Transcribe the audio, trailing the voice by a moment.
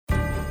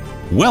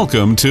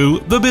Welcome to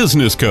The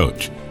Business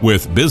Coach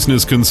with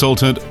business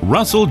consultant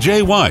Russell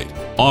J. White,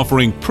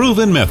 offering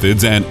proven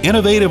methods and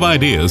innovative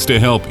ideas to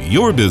help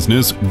your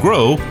business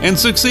grow and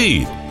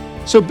succeed.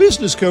 So,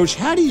 Business Coach,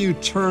 how do you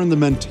turn the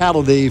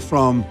mentality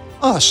from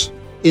us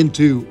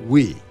into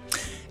we?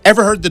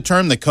 Ever heard the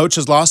term the coach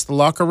has lost the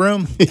locker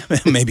room?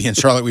 Maybe in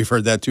Charlotte we've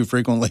heard that too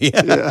frequently.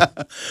 Yeah.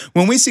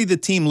 When we see the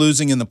team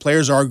losing and the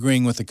players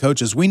arguing with the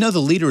coaches, we know the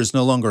leader is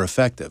no longer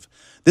effective.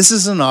 This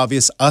is an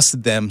obvious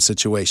us-them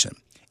situation.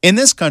 In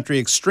this country,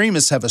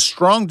 extremists have a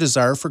strong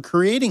desire for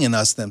creating an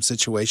us-them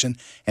situation,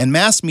 and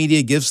mass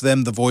media gives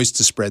them the voice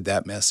to spread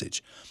that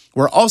message.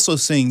 We're also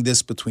seeing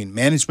this between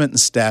management and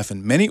staff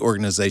in many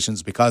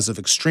organizations because of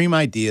extreme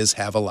ideas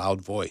have a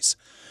loud voice.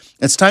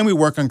 It's time we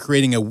work on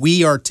creating a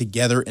we are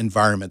together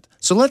environment.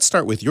 So let's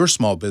start with your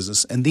small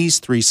business and these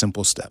 3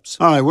 simple steps.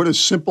 All right, what is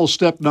simple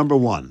step number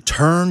 1?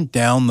 Turn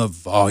down the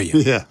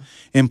volume. Yeah.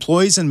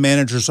 Employees and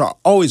managers are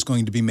always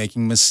going to be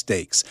making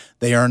mistakes.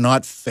 They are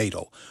not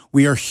fatal.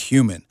 We are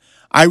human.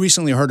 I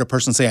recently heard a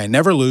person say, I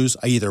never lose.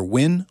 I either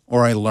win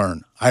or I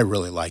learn. I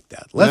really like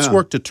that. Let's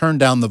work to turn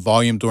down the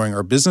volume during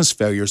our business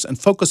failures and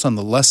focus on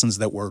the lessons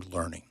that we're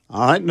learning.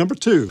 All right, number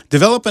 2.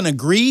 Develop an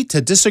agree to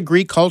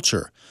disagree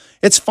culture.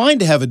 It's fine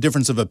to have a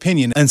difference of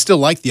opinion and still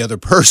like the other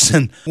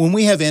person. When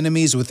we have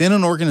enemies within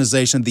an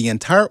organization, the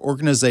entire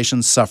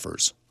organization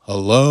suffers.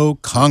 Hello,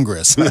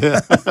 Congress. Work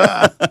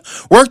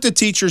to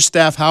teach your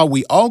staff how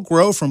we all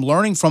grow from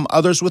learning from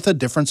others with a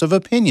difference of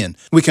opinion.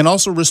 We can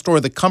also restore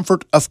the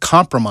comfort of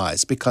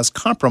compromise because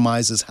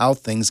compromise is how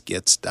things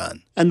gets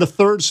done. And the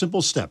 3rd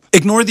simple step.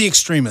 Ignore the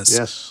extremists.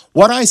 Yes.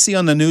 What I see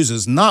on the news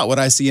is not what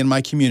I see in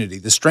my community.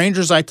 The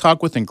strangers I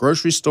talk with in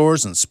grocery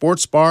stores and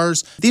sports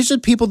bars, these are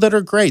people that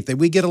are great, that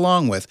we get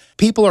along with.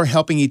 People are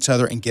helping each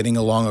other and getting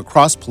along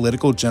across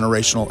political,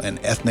 generational, and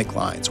ethnic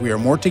lines. We are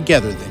more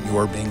together than you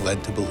are being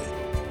led to believe.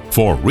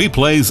 For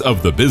replays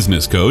of The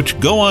Business Coach,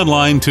 go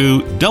online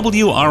to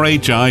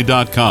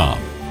WRHI.com.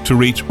 To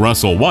reach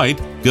Russell White,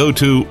 go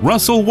to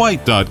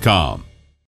russellwhite.com.